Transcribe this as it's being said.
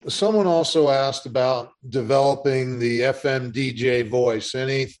Someone also asked about developing the FM DJ voice.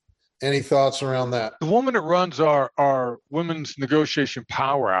 Any thoughts around that? The woman that runs our Women's Negotiation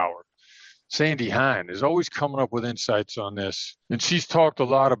Power Hour, Sandy Hine, is always coming up with insights on this. And she's talked a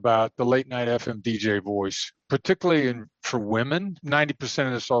lot about the late night FM DJ voice, particularly for women. 90%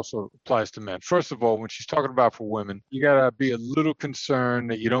 of this also applies to men. First of all, when she's talking about for women, you got to be a little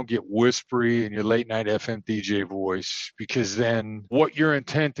concerned that you don't get whispery in your late night FM DJ voice, because then what your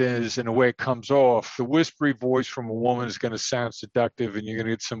intent is and the way it comes off, the whispery voice from a woman is going to sound seductive, and you're going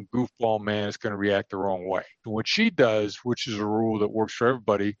to get some goofball man that's going to react the wrong way. And what she does, which is a rule that works for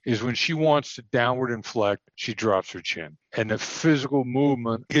everybody, is when she wants to downward inflect, she drops her chin. And the physical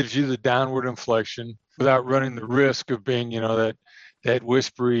movement gives you the downward inflection without running the risk of being, that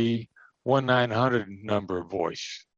whispery 1-900 number voice.